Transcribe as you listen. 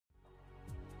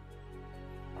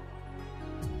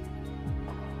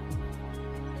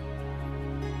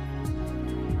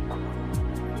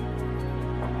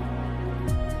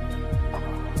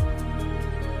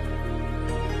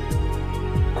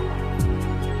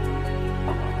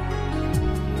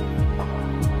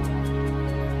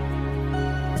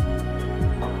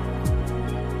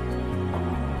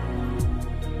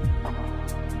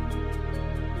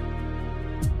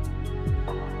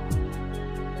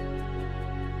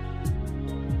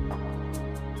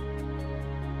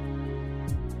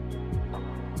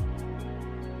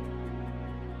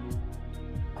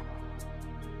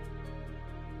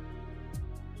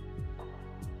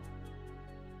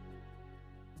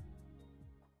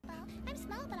I'm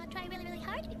small, but I'll try really, really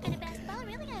hard to be good at basketball.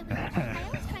 Really, I will. I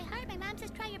always try hard. My mom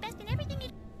says try your best in everything you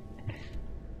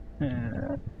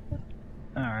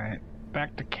Alright.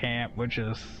 Back to camp, which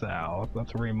is south.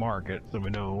 Let's remark it so we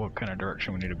know what kind of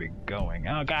direction we need to be going.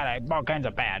 Oh god, I have all kinds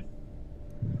of bad.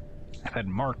 I said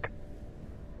mark.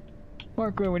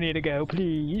 Mark where we need to go,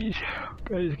 please.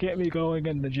 Just get me going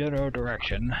in the general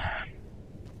direction.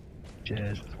 Which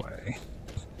is this way.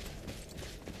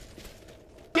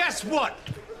 Guess what?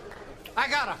 I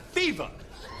got a fever.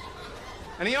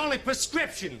 And the only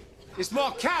prescription is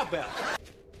more cowbell.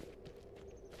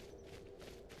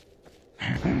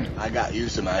 I got you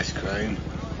some ice cream.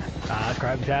 Ice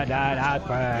cream, ice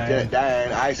cream. Get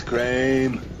down, ice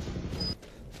cream.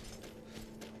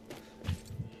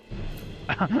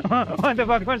 What the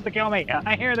fuck wants to kill me?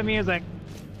 I hear the music.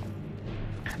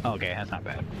 Okay, that's not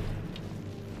bad.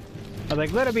 I was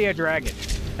like, let it be a dragon.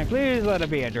 Like, please let it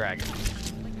be a dragon.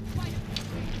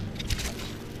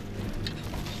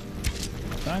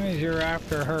 As long as you're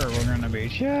after her, we're gonna be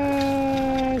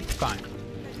just fine.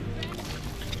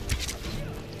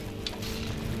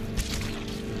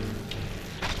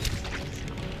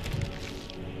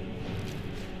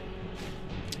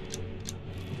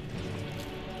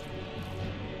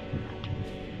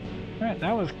 Alright,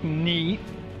 that was neat.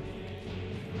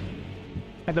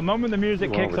 At the moment the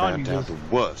music kicks on, you just... the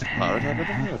worst pirate I've ever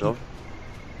heard of.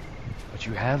 But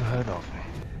you have heard of me.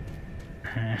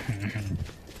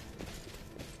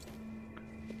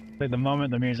 Like the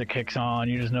moment the music kicks on,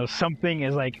 you just know something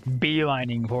is like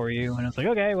beelining for you, and it's like,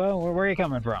 okay, well, where are you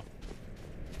coming from?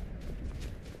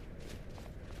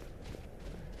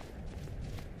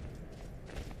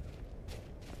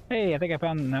 Hey, I think I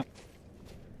found no.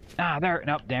 Ah, there.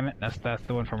 Nope, damn it. That's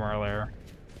the one from earlier.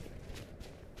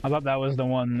 I thought that was the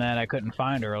one that I couldn't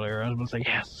find earlier. I was like,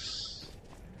 yes.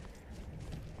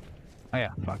 Oh yeah,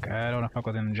 fuck. I don't want to fuck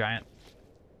with them giant.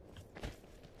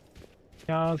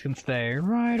 Y'all can stay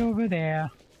right over there.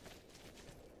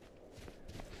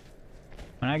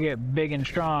 When I get big and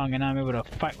strong and I'm able to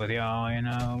fight with y'all, you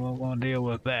know, we'll deal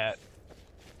with that.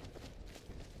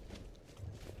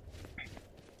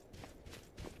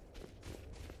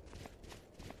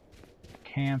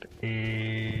 Camp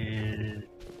is...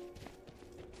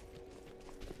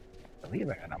 I believe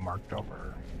I got it marked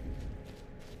over.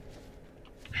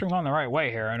 Sure, I'm on the right way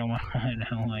here. I don't want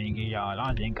to get y'all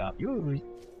logic confused.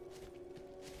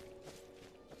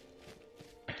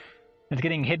 It's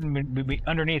getting hidden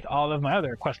underneath all of my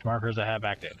other quest markers I have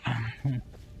active.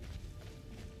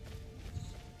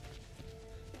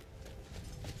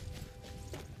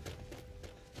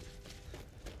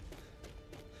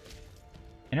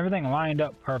 And everything lined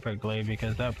up perfectly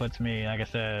because that puts me, like I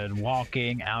said,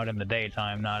 walking out in the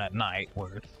daytime, not at night,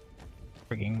 where it's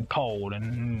freaking cold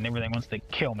and everything wants to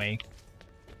kill me.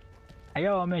 Hey,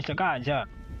 yo, Mr. Gaja.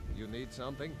 You need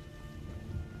something?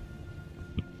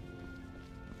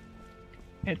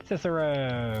 It's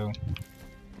Cicero.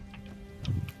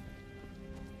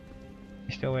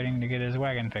 He's still waiting to get his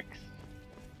wagon fixed.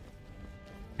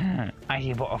 I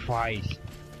see butterflies.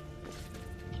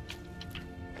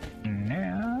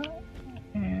 Now,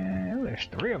 there's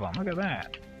 3 of them. Look at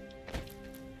that.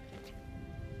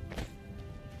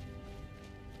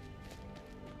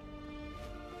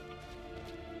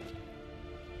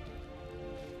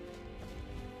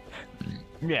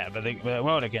 Yeah, but the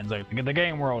world again, like the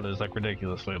game world is like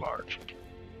ridiculously large.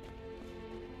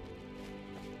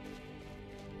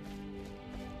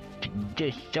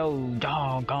 Just so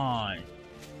doggone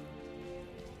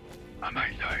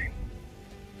amazing.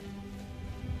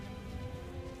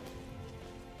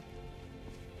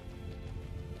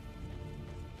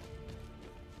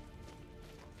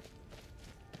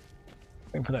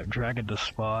 Waiting for that dragon to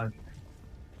spawn.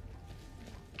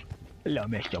 Hello,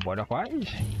 Mr. Butterflies.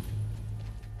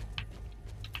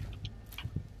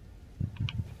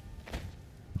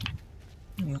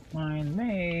 You find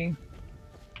me.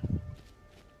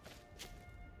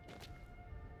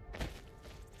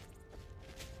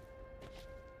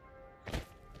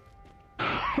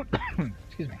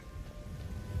 Excuse me.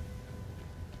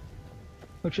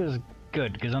 Which is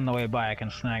good, because on the way by I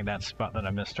can snag that spot that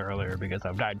I missed earlier because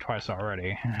I've died twice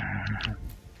already.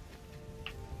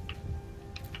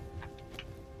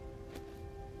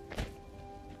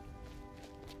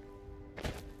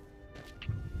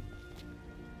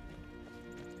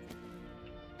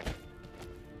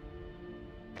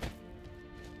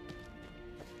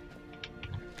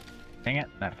 Dang it,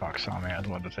 that fox saw me. I was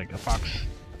about to take the fox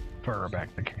fur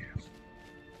back to camp.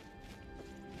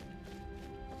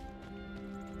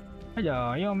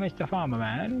 Hello, you're Mr. Farmer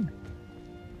Man.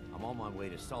 I'm on my way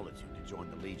to Solitude to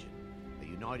join the Legion. A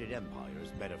united empire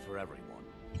is better for everyone.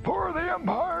 For the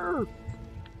Empire!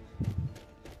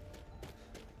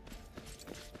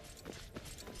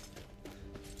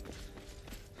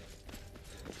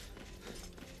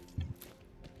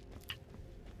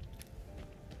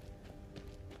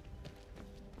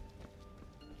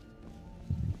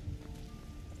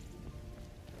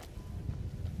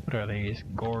 What are these?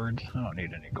 Gourds? I don't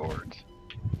need any gourds.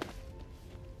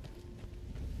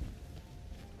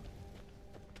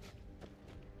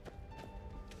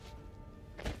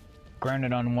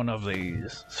 Grounded on one of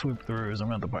these swoop throughs. I'm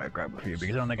gonna have to probably grab a few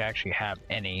because I don't think I actually have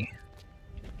any.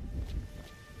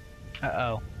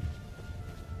 Uh-oh.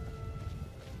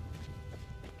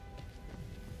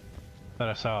 Thought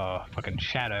I saw a fucking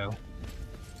shadow.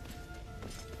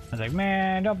 I was like,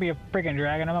 man, don't be a freaking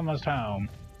dragon, I'm almost home.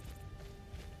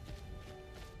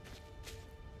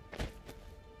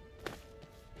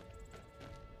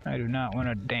 I do not want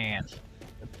to dance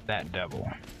with that devil.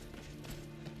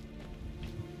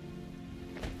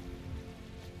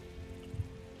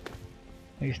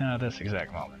 At least not at this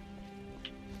exact moment.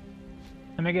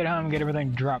 Let me get home and get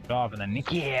everything dropped off and then,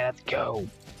 yeah, let's go.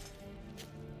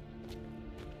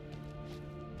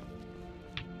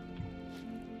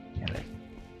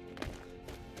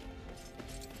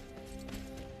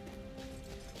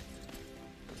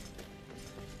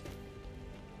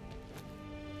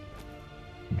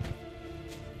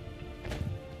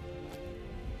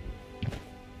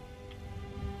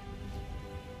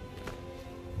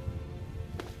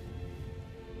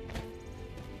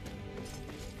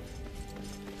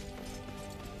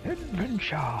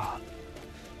 Adventure.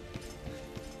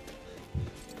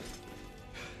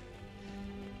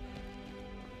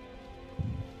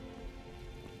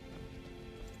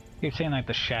 Keep seeing like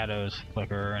the shadows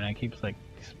flicker and it keeps like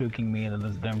spooking me and then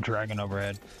there's them dragging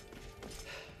overhead.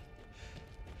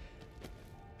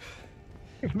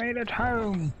 We've made it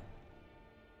home.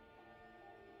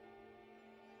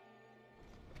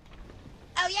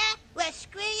 Oh yeah? Well,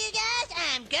 screw you guys,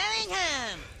 I'm going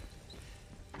home.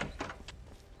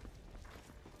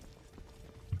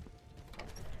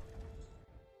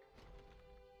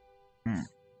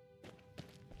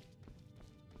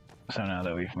 So now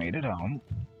that we've made it home,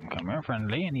 come here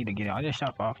friendly, I need to get all this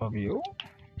stuff off of you.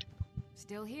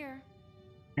 Still here.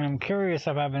 And I'm curious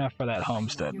if I have enough for that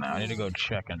homestead now. I need to go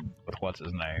check in with what's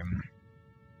his name.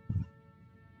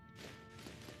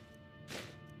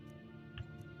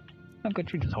 Look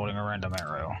at you just holding a random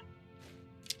arrow.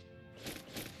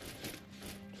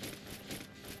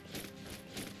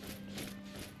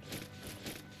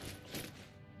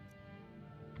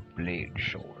 Blade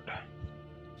sword.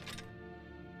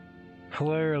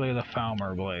 Clearly the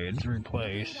Falmer blades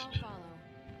replaced.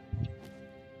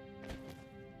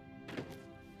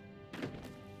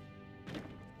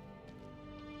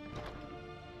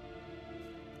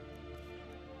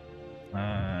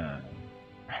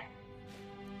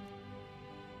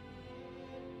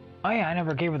 Oh yeah, I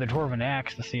never gave her the Dwarven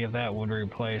axe to see if that would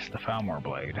replace the Falmer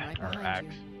blade, or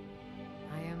axe.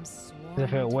 I am sworn.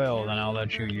 If it will, then I'll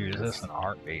let you use this in a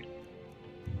heartbeat.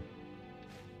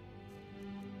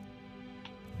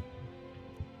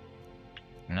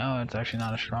 No, it's actually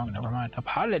not as strong. Never mind.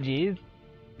 Apologies.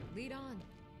 Lead on.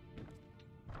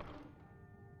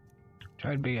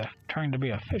 Trying to be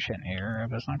efficient here.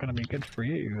 If it's not going to be good for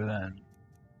you, then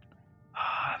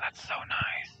that's so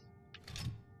nice.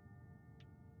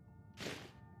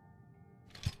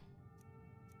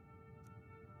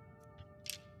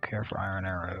 Care for iron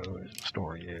arrows.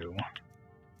 Store you.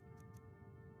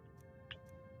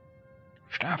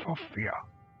 Staff of Fear.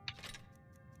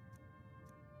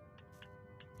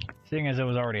 Seeing as it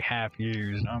was already half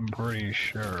used, I'm pretty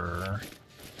sure.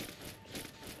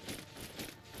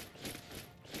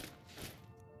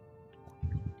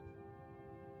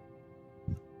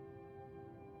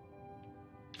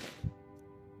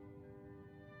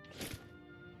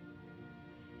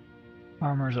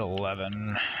 Armor's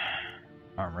 11.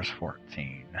 Armor's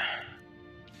 14.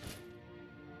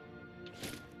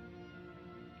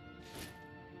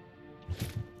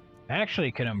 I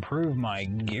actually could improve my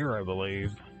gear, I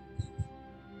believe.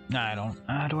 No, I don't.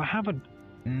 Do I have a...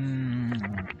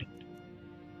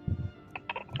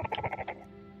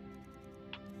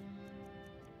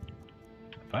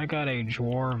 If I got a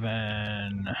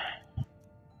Dwarven...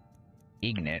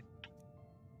 Ignite.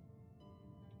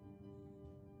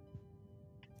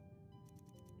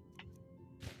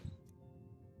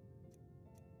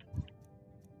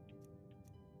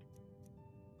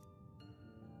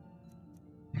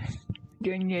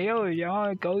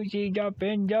 Danielle goes up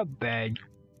in the bed.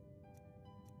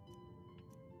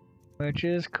 Which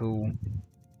is cool.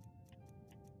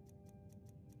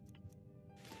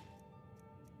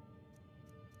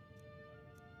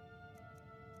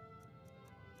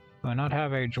 Do I not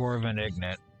have a Dwarven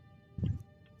Ignite?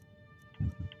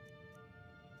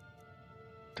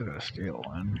 To go steal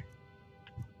one.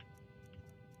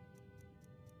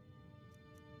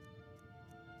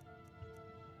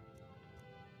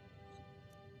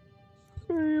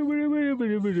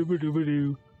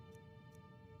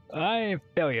 I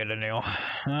fail you, Daniel.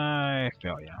 I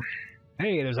fail you.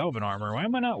 Hey, there's elven armor. Why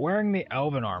am I not wearing the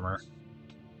elven armor?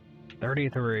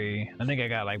 33. I think I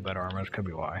got like better armor. This could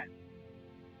be why.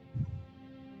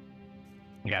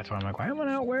 Yeah, that's why I'm like, why am I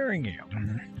not wearing you?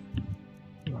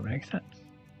 That makes sense.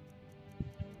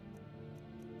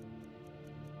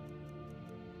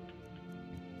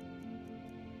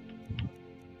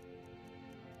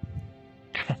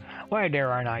 Why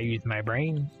dare I not use my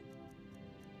brain?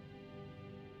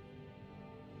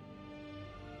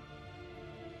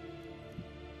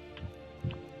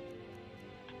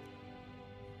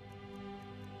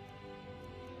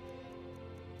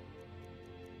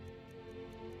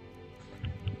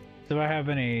 Do I have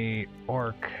any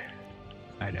orc?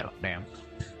 I don't, damn.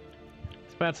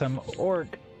 It's about some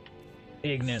orc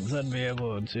ignites, I'd be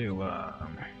able to,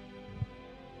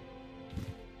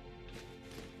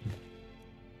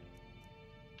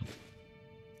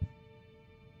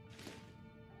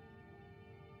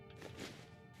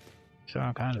 so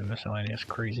all kinds of miscellaneous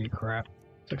crazy crap.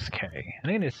 6K. I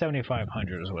think it's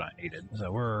 7,500 is what I needed,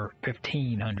 so we're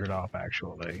 1,500 off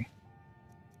actually.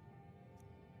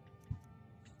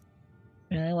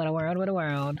 What a world, what a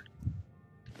world.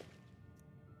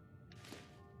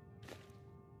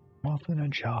 Moth in a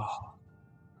jar.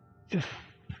 Just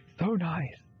so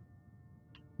nice.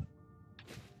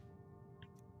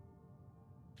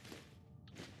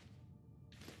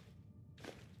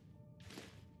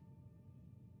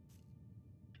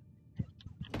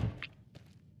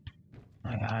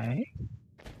 Okay.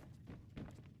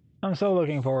 I'm so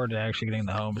looking forward to actually getting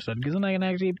the homestead because then I can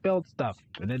actually build stuff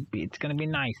and it's gonna be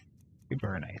nice. Be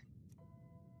very nice.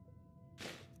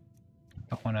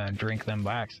 Don't want to drink them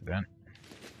by accident.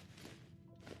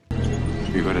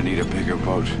 You're gonna need a bigger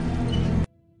boat.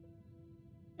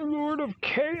 The Lord of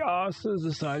Chaos has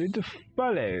decided to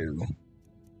follow.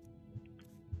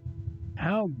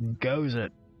 How goes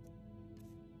it?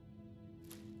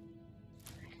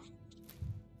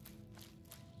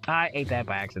 I ate that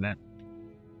by accident.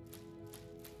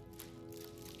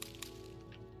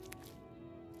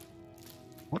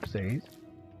 Whoopsies.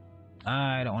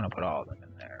 I don't want to put all of them in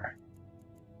there.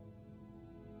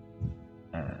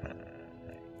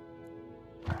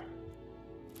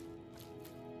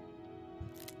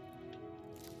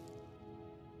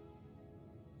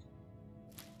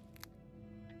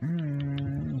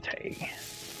 Okay.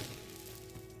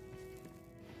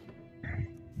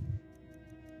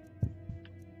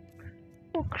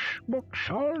 Books,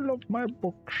 I love my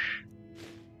books.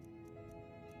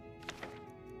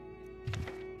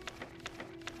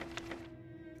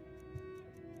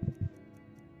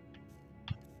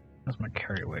 How's my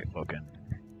carry weight looking?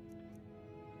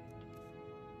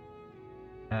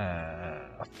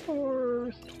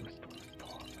 Stores.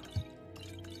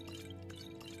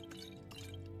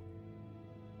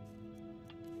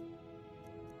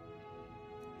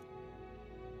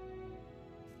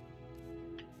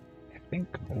 I think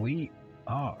we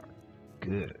are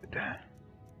good.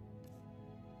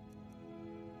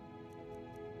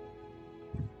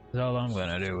 All I'm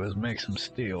gonna do is make some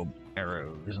steel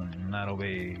arrows, and that'll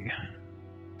be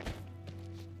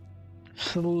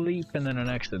sleep and then the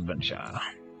next adventure.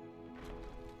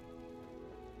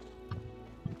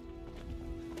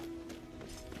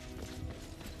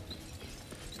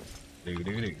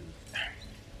 Do.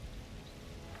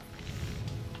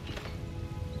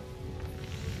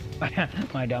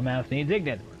 My dumbass needs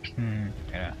ignite first.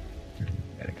 Yeah.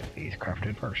 Gotta get these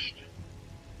crafted first.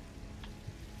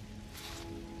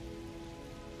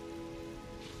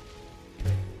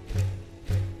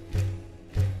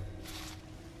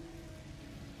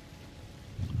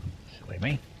 Silly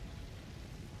me.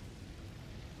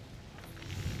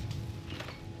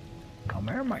 Come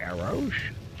here, my arrows.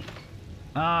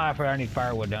 Ah, I forgot I need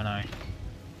firewood, don't I?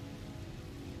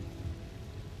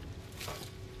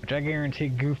 Which I guarantee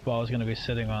Goofball is going to be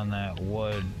sitting on that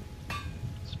wood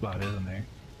spot, isn't he?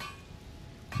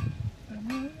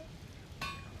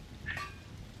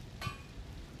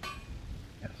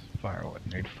 Yes, firewood.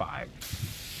 Need 5.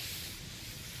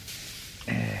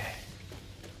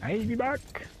 I'll be back.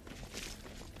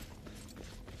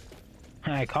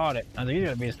 I caught it. I think he's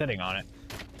going to be sitting on it.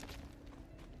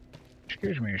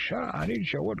 Excuse me, sir. I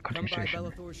need your wood cutting station.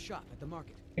 Bellathor's shop at the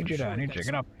market. I need you.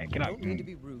 Get up. Hey, get up. I don't mean to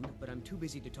be rude, but I'm too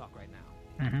busy to talk right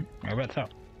now. I bet so.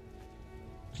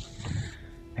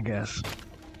 I guess.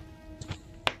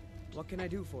 What can I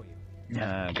do for you?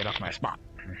 Get off my spot.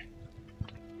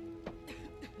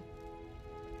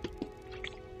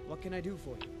 What can I do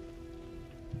for you?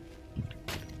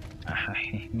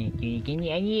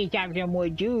 I need to talk some more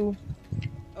too.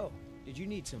 Oh, did you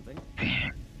need something?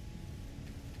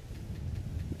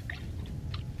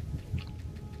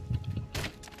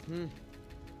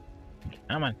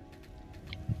 Come on.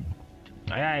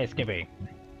 Aye, aye, Skippy.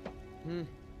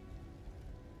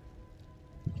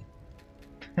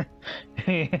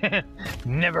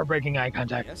 Never breaking eye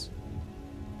contact. Yes?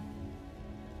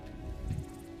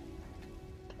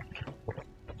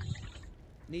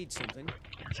 Need something?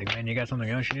 It's like, man, you got something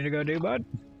else you need to go do, bud?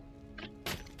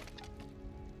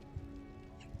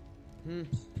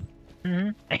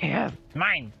 Yeah,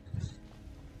 mine.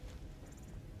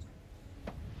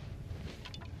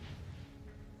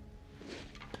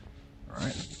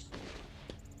 Alright.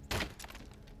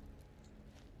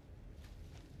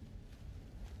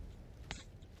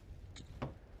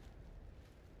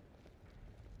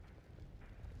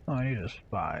 All I need is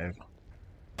 5.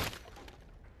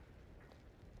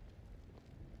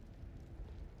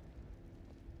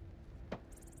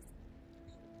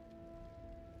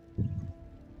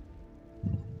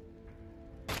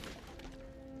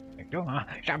 Go on,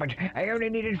 stop it! I only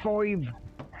needed 5.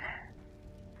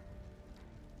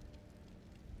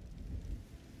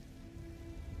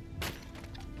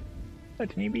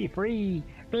 Let me be free.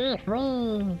 Be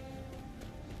free.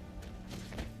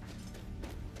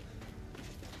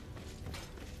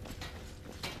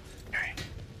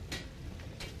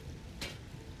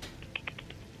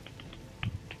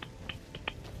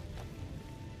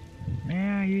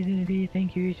 Yeah, you did it.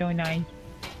 Thank you. So nice.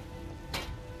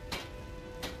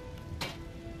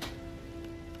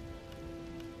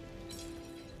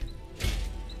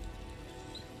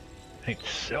 It's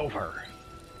silver.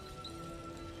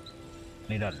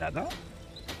 Need a leather?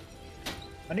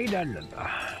 I need a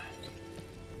leather.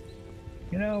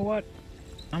 You know what?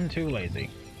 I'm too lazy.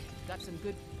 Got some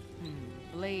good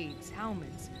blades,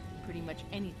 helmets, pretty much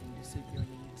anything to suit your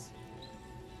needs.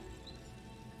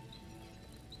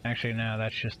 Actually, no,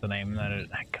 that's just the name that it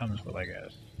comes with, I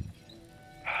guess.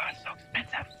 Oh, it's so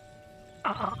expensive.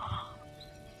 Oh.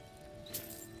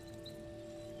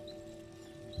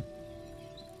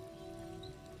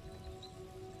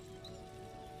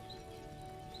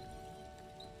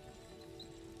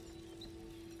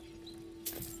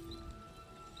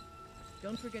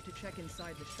 Don't forget to check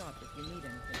inside the shop if you need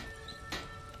anything.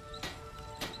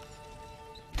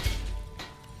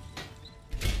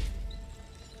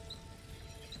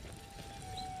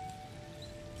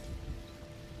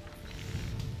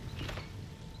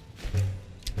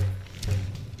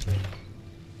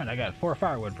 And I got 4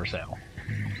 firewood for sale.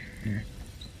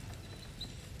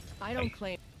 I don't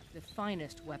claim the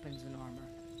finest weapons and armor.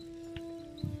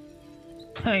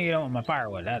 You don't want my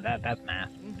firewood. That's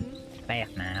math.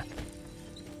 That's math.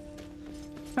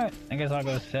 Alright, I guess I'll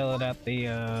go sell it at the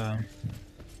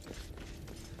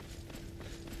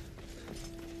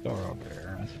store over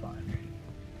there. That's fine.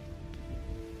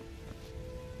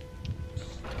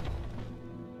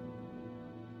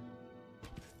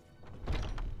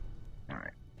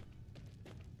 Alright.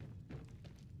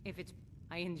 If it's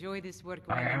I enjoy this work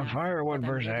I well have enough, firewood but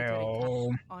for I'm ready to sale.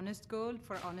 retire. Honest gold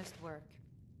for honest work.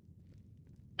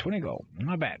 20 gold.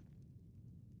 Not bad.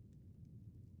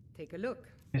 Take a look.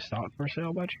 Is stock for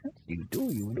sale by chance? You do.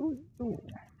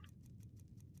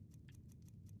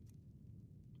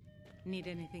 Need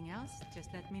anything else?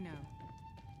 Just let me know.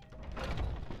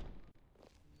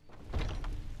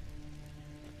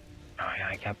 Aye,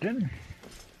 aye, Captain.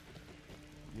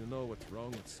 You know what's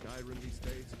wrong with Skyrim these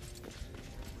days?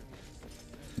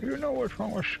 You know what's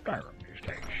wrong with Skyrim these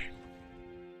days.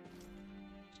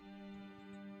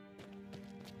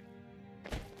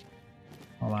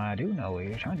 All I do know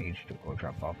is I need to go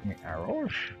drop off my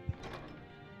arrows.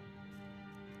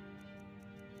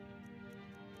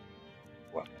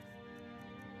 What?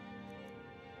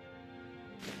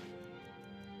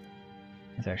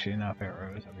 It's actually enough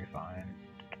arrows, I'll be fine.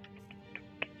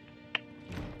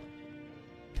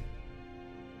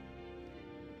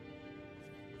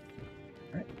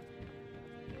 Right.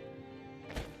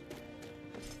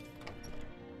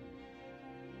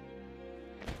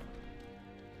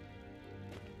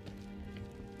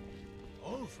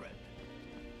 Old friend,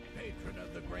 patron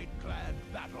of the great clan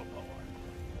Battleborn.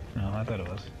 No, I thought it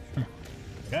was.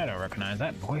 I don't recognize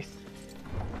that voice.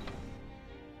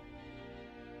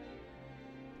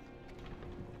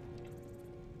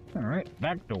 Alright,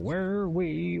 back to where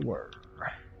we were.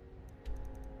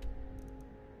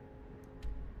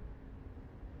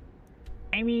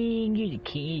 I mean, there's a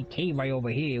cave right over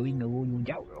here. We know you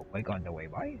out real Like on the way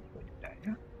by?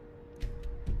 Yeah.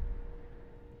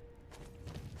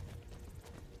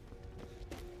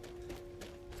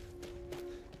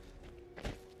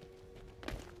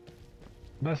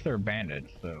 Unless they're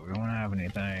bandits, so we don't have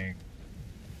anything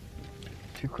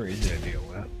too crazy to deal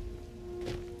with.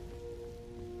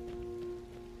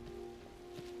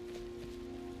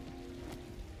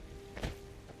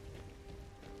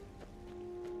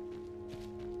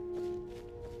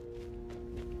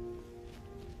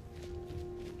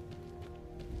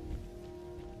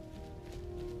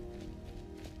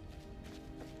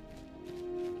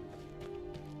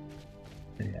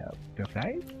 Yeah,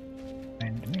 butterflies.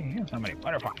 And me, so many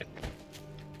butterflies.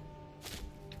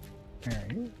 Where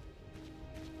are you?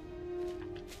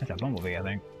 That's a bumblebee, I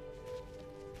think.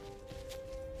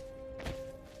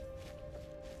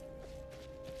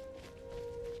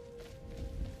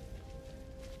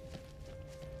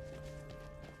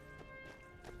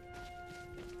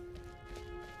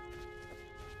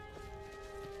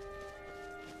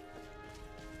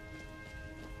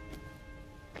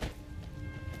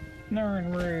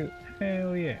 Northern route,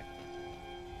 hell yeah.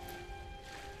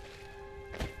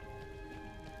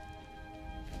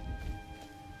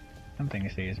 Something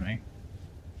sees me.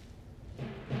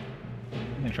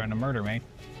 They're trying to murder me.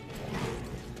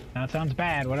 That sounds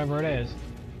bad, whatever it is.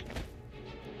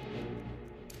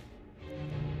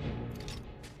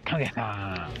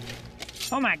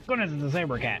 Oh my goodness, it's a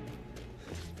saber cat.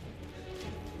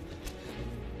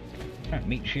 Alright,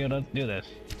 meat shield, let's do this.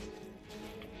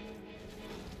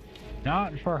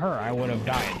 Not for her, I would have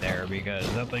died there because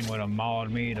that thing would have mauled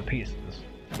me to pieces.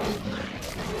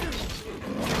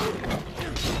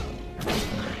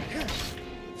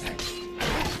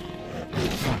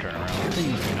 Don't turn around.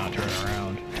 Please do not turn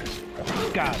around.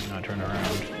 God, do not turn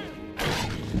around.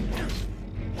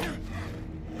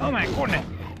 Oh my goodness!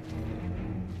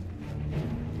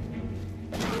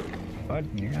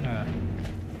 Bud, you gotta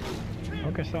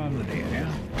focus on the data,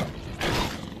 yeah?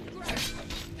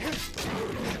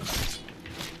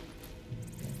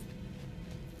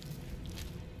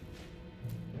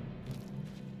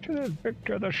 To the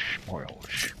victor, the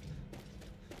spoils.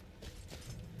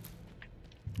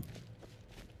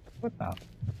 What the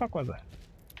fuck was that?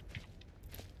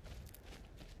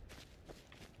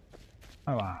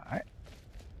 Oh, alright.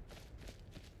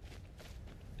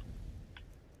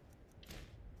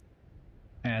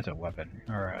 That's a weapon,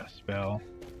 or a spell.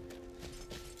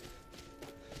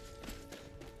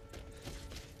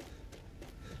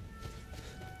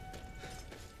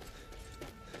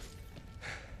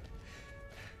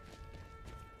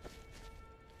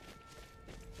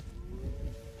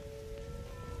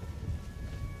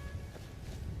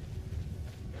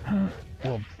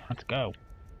 Well, let's go.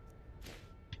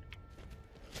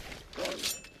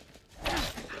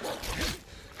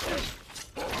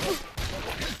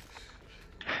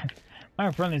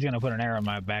 My friendly's gonna put an arrow in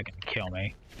my back and kill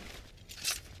me.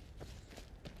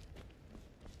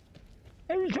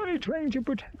 I was only trying to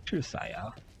protect you,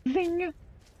 sire. Zing!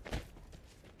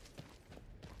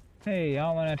 Hey,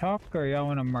 y'all wanna talk or y'all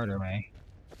wanna murder me?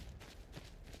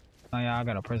 Oh yeah, I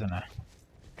got a prisoner.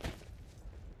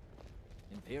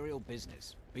 Imperial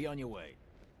business. Be on your way.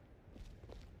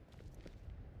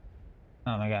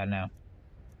 Oh my god, no.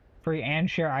 Free and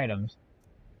share items.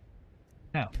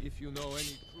 No. If you know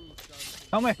any proof,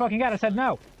 oh my fucking god, I said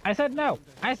no! I said no!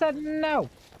 I said no!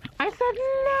 I said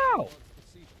no!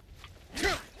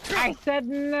 I said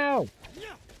no!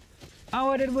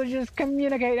 All I did was just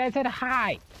communicate. I said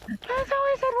hi! That's all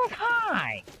I said was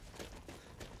hi!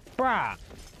 Bruh.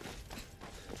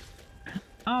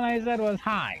 All I said was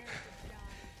hi.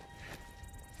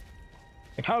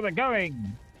 Like, how's it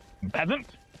going, peasant?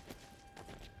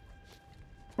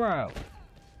 Bro.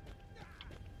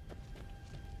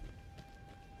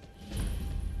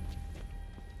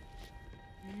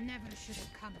 You never should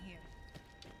have come here.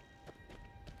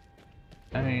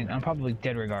 I mean, I'm probably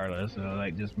dead regardless, so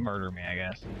like, just murder me, I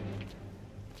guess.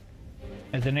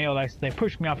 As the nail likes, they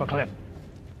pushed me off a cliff.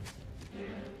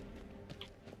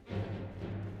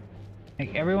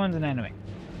 Like, everyone's an enemy.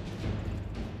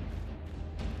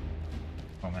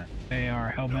 Oh man, they are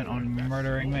hell-bent on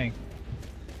murdering me.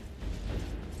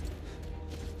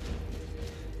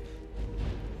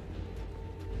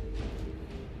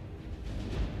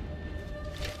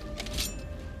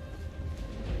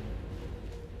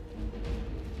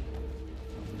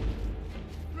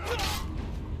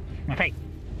 My face!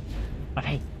 My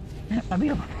face! My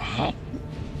beautiful face!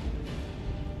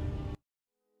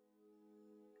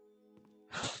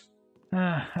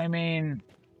 I mean,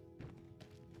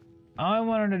 all I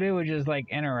wanted to do was just like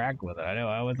interact with it.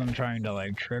 I wasn't trying to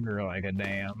like trigger like a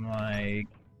damn like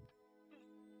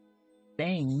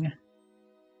thing.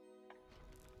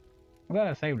 I'm glad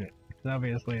I saved it. Because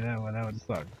obviously that would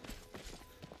suck.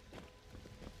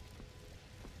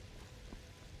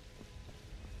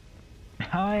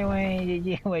 Highway, did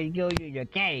you go to the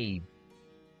cave?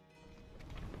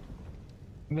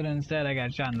 But instead I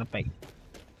got shot in the face.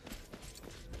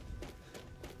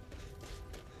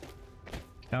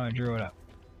 That's how I drew it up.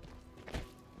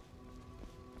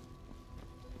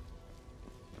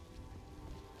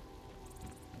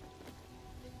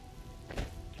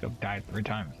 Still died 3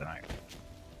 times tonight.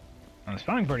 I was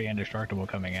feeling pretty indestructible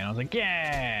coming in. I was like,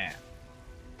 yeah!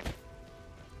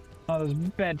 All those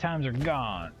bad times are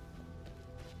gone.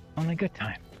 Only good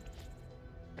time.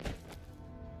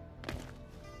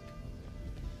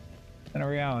 Then a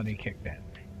reality kicked in.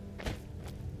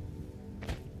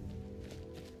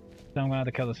 So I'm gonna have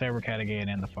to kill the saber cat again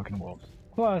and the fucking wolves.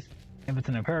 Plus, if it's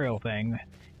an Imperial thing,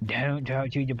 don't talk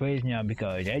to the prisoner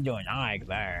because they don't like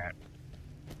that.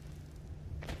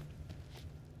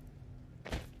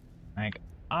 Like,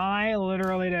 I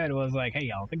literally did was like, hey,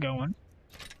 how's it going?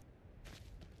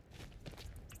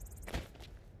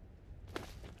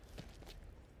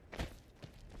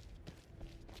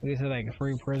 They said like a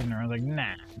free prisoner. I was like,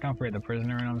 nah, can't free the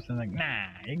prisoner. And I'm just like, nah,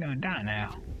 you're gonna die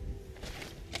now.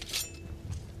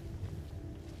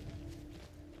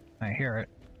 I hear it.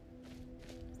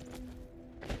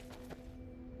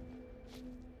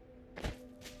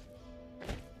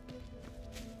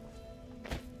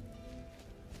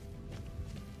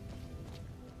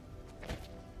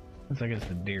 Looks like it's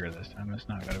the deer this time. It's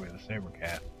not gonna be the saber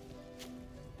cat.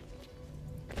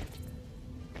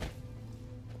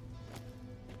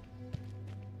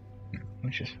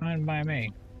 Which is fine by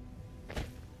me.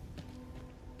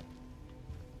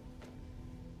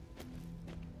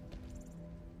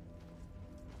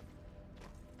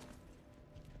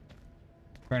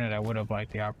 Granted, I would have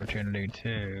liked the opportunity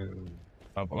to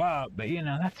bubble up, but you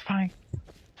know, that's fine.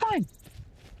 Fine!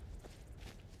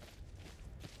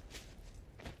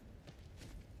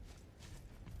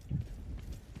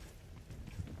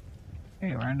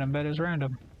 Hey, random bet is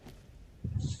random.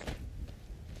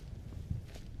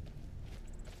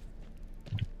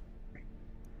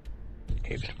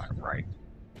 Cave's to my right.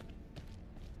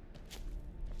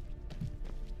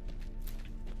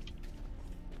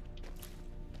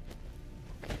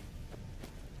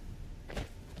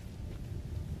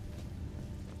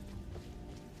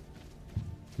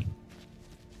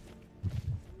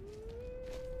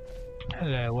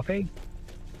 Hello, Wolfie.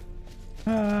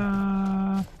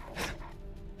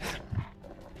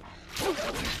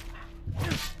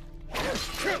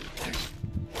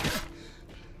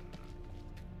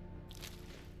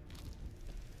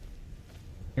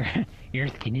 Your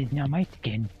skin is not my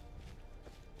skin.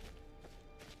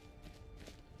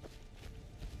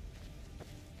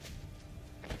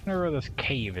 I wonder where this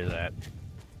cave is at.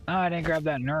 Oh, I didn't grab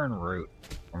that Nern root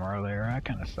from earlier. That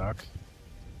kind of sucks.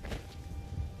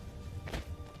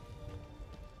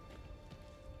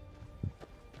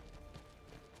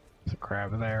 There's a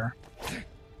crab there. If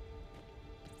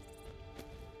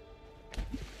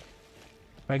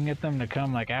I can get them to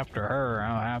come like after her,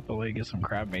 I'll happily get some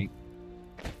crab meat.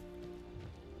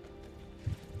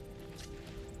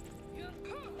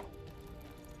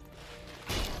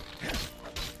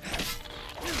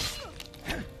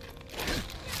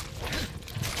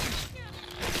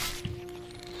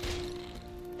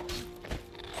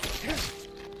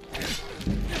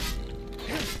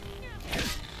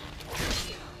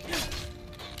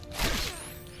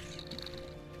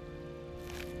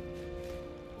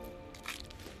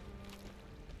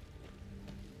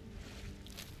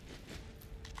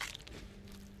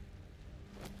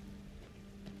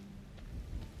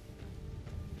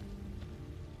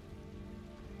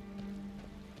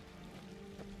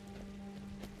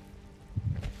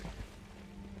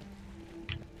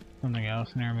 Something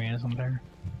else near me, isn't there?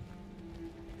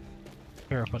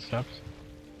 There are footsteps.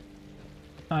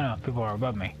 Oh no, people are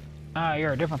above me. Ah,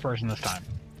 you're a different person this time.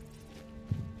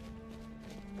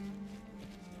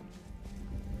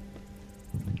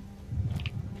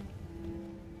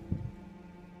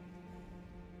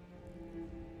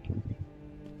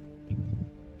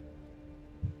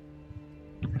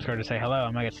 I'm scared to say hello,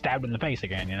 I might get stabbed in the face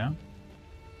again, you know?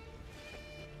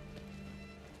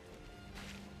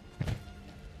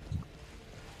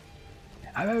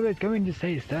 I was going to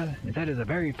say, sir, that is a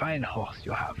very fine horse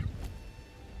you have.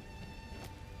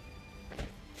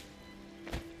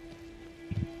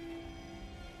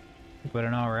 But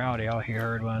in all reality, all he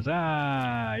heard was,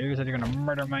 ah, you said you're gonna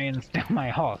murder me and steal my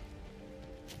horse.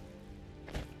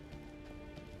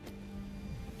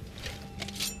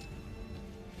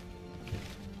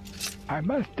 I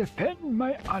must defend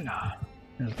my honor.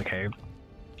 Here's the cave.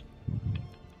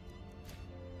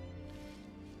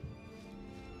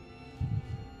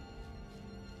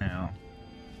 Now,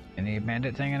 any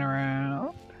bandits hanging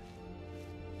around?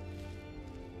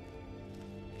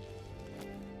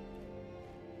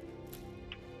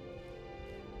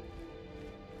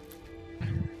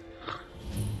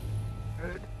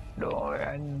 Good door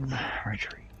and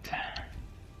retreat.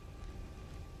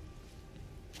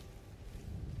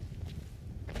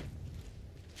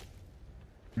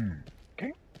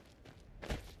 Okay.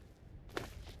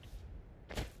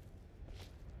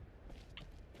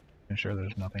 I'm sure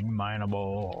there's nothing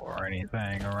mineable or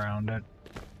anything around it.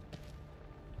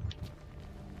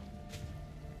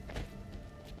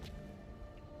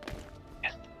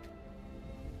 Yes.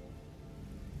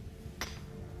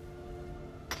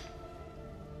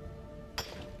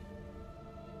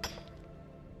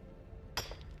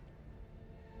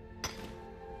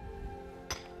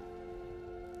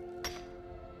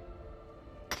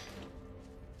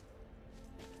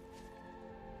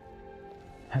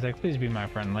 I was like, please be my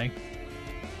friendly.